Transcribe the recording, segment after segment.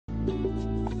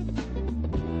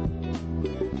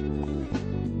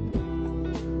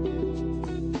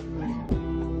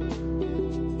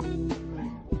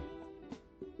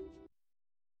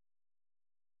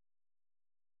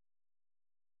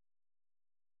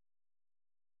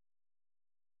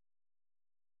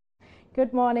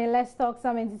Good morning. Let's talk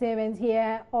some entertainment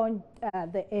here on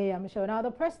the AM show. Now, the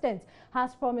president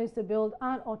has promised to build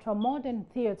an ultra-modern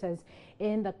theatres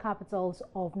in the capitals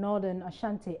of Northern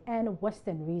Ashanti and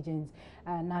Western regions.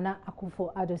 Nana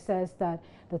Akufo-Addo says that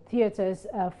the theatres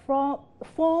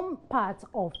form part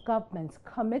of government's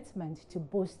commitment to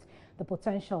boost the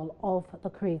potential of the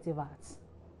creative arts.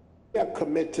 We are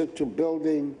committed to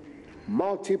building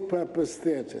multi-purpose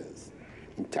theatres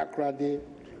in Takoradi,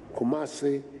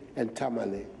 Kumasi, and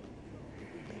Tamale.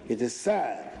 It is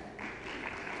sad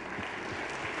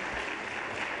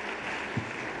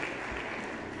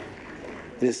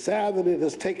that it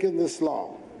has taken this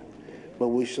long, but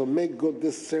we shall make good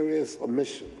this serious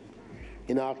omission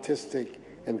in artistic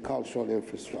and cultural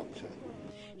infrastructure.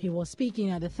 He was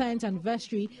speaking at the 10th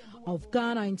anniversary of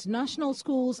Ghana International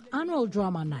School's annual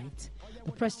drama night.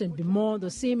 The president bemoaned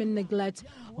the seeming neglect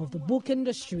of the book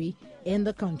industry in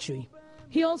the country.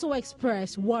 He also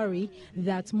expressed worry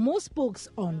that most books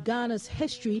on Ghana's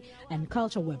history and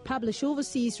culture were published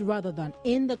overseas rather than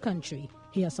in the country.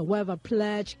 He has, however,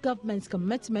 pledged government's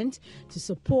commitment to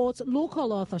support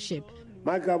local authorship.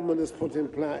 My government has put in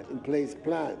place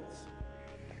plans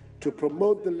to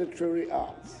promote the literary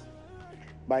arts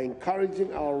by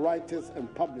encouraging our writers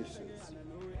and publishers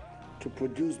to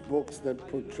produce books that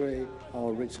portray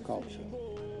our rich culture.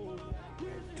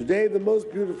 Today, the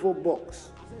most beautiful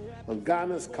books on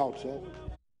Ghana's culture.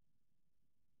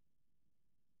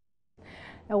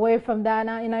 Away from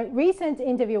Ghana, in a recent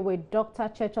interview with Dr.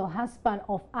 Churchill, husband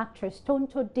of actress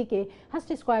Tonto Dike, has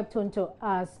described Tonto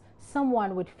as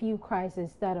someone with few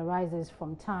crises that arises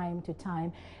from time to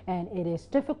time, and it is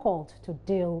difficult to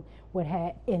deal with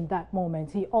her in that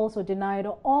moment. He also denied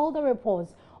all the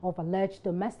reports of alleged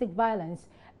domestic violence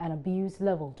and abuse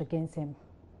leveled against him.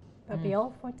 That'll be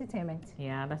all for entertainment.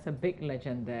 Yeah, that's a big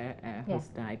legend there who's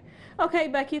died. Okay,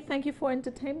 Becky, thank you for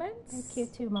entertainment. Thank you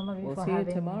too, Mama. We'll see you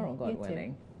tomorrow, God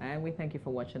willing. And we thank you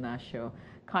for watching our show.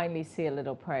 Kindly say a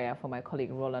little prayer for my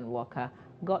colleague Roland Walker.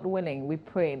 God willing, we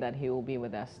pray that he will be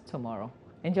with us tomorrow.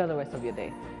 Enjoy the rest of your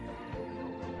day.